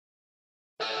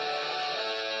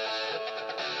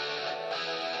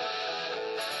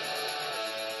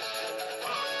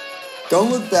Don't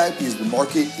look back because the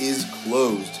market is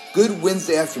closed. Good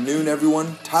Wednesday afternoon,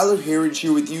 everyone. Tyler Herridge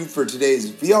here with you for today's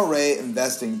VRA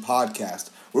Investing Podcast,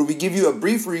 where we give you a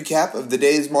brief recap of the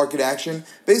day's market action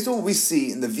based on what we see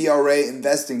in the VRA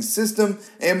investing system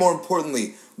and, more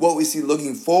importantly, what we see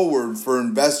looking forward for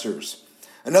investors.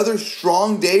 Another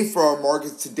strong day for our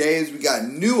markets today as we got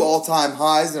new all-time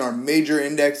highs in our major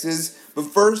indexes. But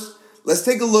first, let's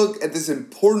take a look at this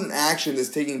important action that's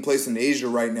taking place in Asia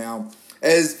right now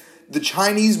as the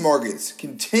Chinese markets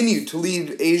continue to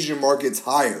lead Asian markets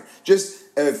higher. Just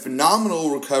a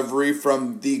phenomenal recovery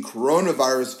from the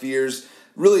coronavirus fears.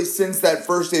 Really, since that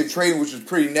first day of trading, which was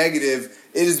pretty negative,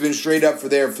 it has been straight up for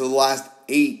the last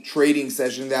 8 trading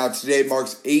sessions now. Today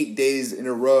marks 8 days in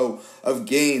a row of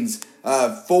gains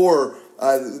for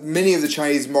many of the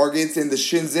Chinese markets, and the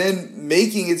Shenzhen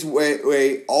making its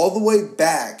way all the way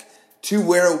back to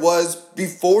where it was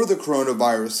before the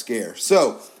coronavirus scare.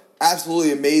 So,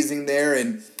 absolutely amazing there.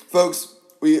 And folks,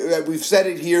 we've said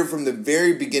it here from the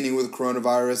very beginning with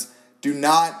coronavirus. Do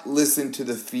not listen to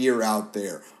the fear out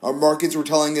there. Our markets were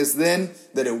telling us then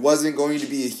that it wasn't going to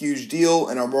be a huge deal,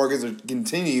 and our markets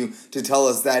continue to tell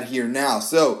us that here now.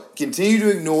 So continue to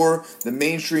ignore the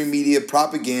mainstream media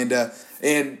propaganda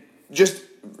and just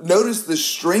notice the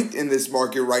strength in this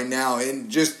market right now,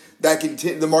 and just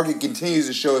the market continues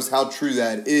to show us how true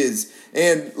that is.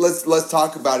 And let's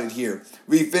talk about it here.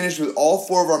 We finished with all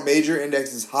 4 of our major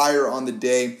indexes higher on the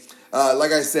day.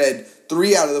 Like I said,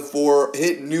 3 out of the 4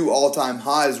 hit new all-time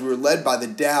highs. We were led by the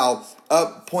Dow,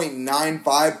 up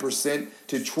 0.95%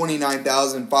 to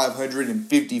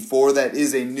 29,554. That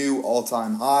is a new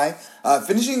all-time high.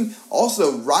 Finishing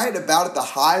also right about at the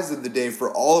highs of the day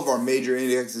for all of our major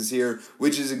indexes here,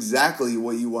 which is exactly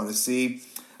what you want to see.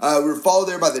 We were followed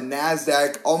there by the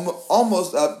NASDAQ,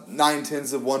 almost up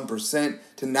 0.9%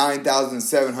 to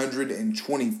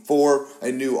 9,724,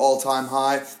 a new all-time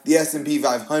high. The S&P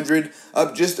 500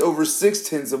 up just over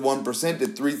 0.6% to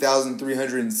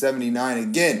 3,379,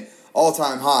 again,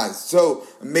 all-time highs. So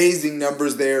amazing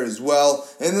numbers there as well.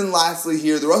 And then lastly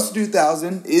here, the Russell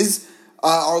 2000 is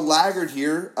our laggard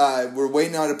here. We're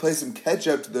waiting on to play some catch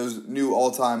up to those new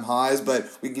all-time highs, but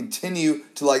we continue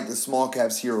to like the small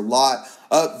caps here a lot.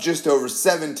 Up just over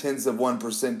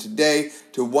 0.7% today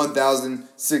to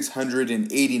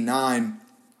 1,689.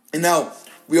 And now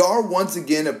we are once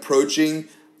again approaching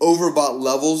overbought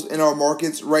levels in our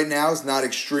markets right now. It's not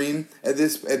extreme at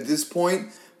this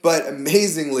point, but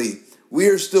amazingly, we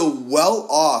are still well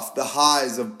off the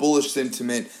highs of bullish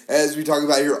sentiment. As we talk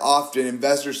about here often,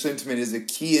 investor sentiment is a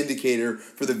key indicator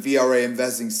for the VRA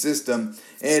investing system.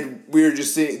 And we're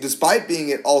just seeing, despite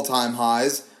being at all-time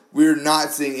highs, we're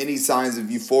not seeing any signs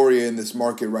of euphoria in this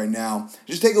market right now.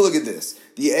 Just take a look at this.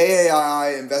 The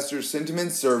AAII Investor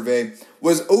Sentiment Survey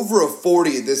was over a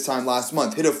 40 at this time last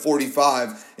month, hit a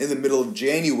 45 in the middle of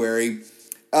January,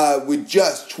 with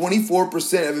just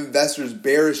 24% of investors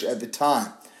bearish at the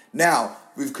time. Now,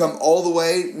 we've come all the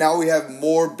way. Now we have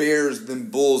more bears than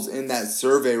bulls in that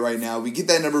survey right now. We get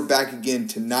that number back again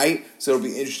tonight, so it'll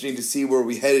be interesting to see where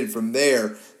we headed from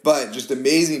there. But just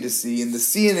amazing to see. And the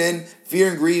CNN Fear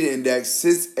and Greed Index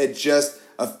sits at just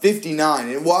a 59.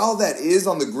 And while that is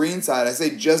on the green side, I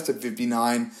say just a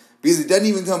 59 because it doesn't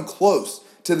even come close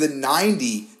to the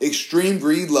 90 extreme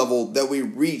greed level that we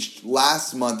reached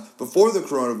last month before the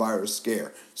coronavirus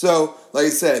scare. So, like I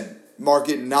said,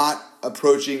 market not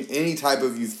approaching any type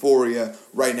of euphoria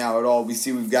right now at all. We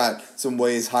see we've got some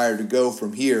ways higher to go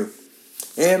from here.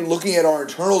 And looking at our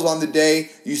internals on the day,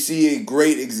 you see a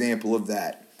great example of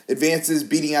that. Advances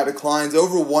beating out declines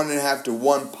over 1.5 to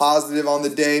 1 positive on the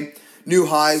day. New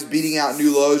highs beating out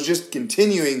new lows, just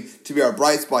continuing to be our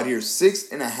bright spot here.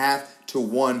 6.5 to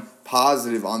 1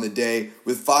 positive on the day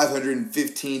with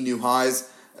 515 new highs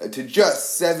to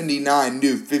just 79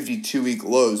 new 52-week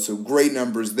lows. So great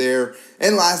numbers there.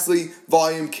 And lastly,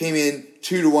 volume came in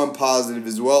 2 to 1 positive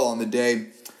as well on the day.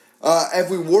 If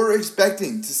we were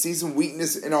expecting to see some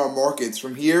weakness in our markets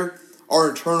from here, our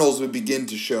internals would begin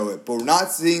to show it. But we're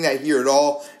not seeing that here at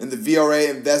all, and the VRA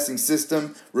investing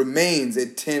system remains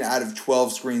at 10 out of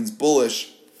 12 screens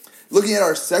bullish. Looking at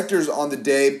our sectors on the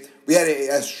day, we had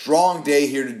a strong day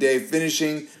here today,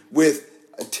 finishing with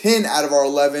 10 out of our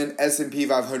 11 S&P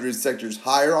 500 sectors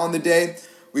higher on the day.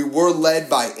 We were led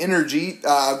by energy.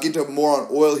 I'll get to more on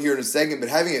oil here in a second, but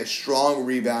having a strong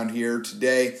rebound here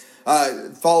today.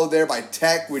 Followed there by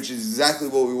tech, which is exactly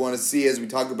what we want to see as we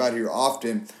talk about here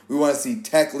often. We want to see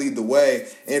tech lead the way.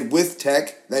 And with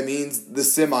tech, that means the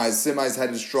semis. Semis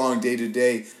had a strong day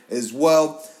today as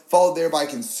well. Followed there by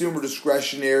consumer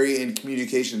discretionary and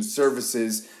communication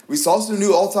services. We saw some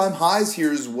new all-time highs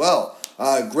here as well.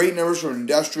 Great numbers from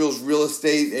industrials, real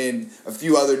estate, and a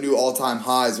few other new all-time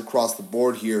highs across the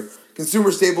board here.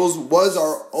 Consumer staples was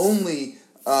our only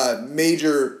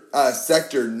major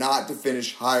sector not to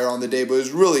finish higher on the day, but it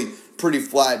was really pretty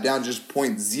flat, down just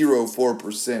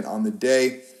 0.04% on the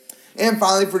day. And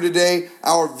finally for today,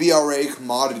 our VRA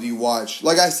commodity watch.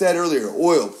 Like I said earlier,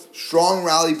 oil, strong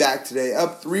rally back today,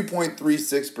 up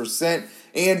 3.36%,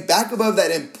 and back above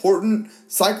that important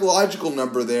psychological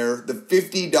number there, the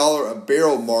 $50 a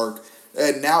barrel mark,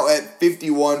 and now at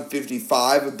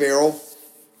 $51.55 a barrel.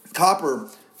 Copper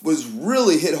was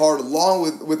really hit hard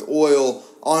along with oil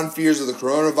on fears of the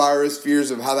coronavirus, fears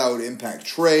of how that would impact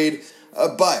trade,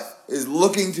 but is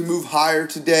looking to move higher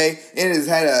today and has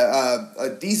had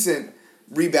a decent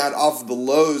rebound off of the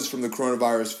lows from the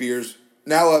coronavirus fears.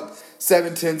 Now up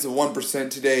 0.7%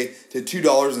 today to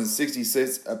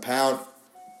 $2.60 a pound.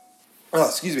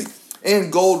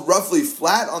 And gold roughly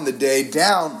flat on the day,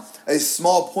 down a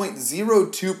small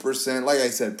 0.02%. Like I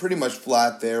said, pretty much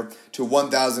flat there to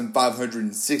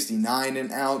 $1,569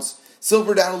 an ounce.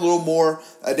 Silver down a little more,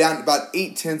 down about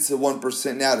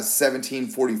 0.8% now to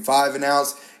 $17.45 an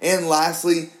ounce. And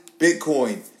lastly,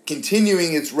 Bitcoin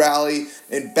continuing its rally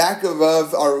and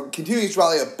continuing its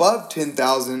rally above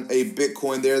 10,000 a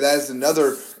Bitcoin there. That is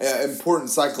another important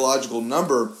psychological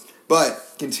number,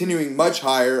 but continuing much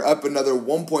higher, up another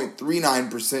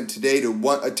 1.39% today to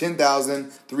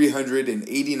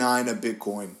 10,389 a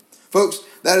Bitcoin. Folks,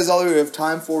 that is all we have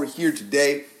time for here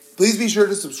today. Please be sure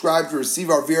to subscribe to receive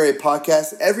our VRA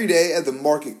podcast every day at the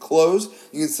market close.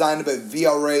 You can sign up at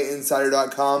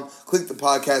VRAinsider.com. Click the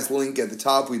podcast link at the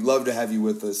top. We'd love to have you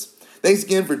with us. Thanks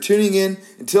again for tuning in.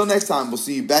 Until next time, we'll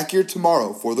see you back here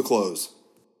tomorrow for the close.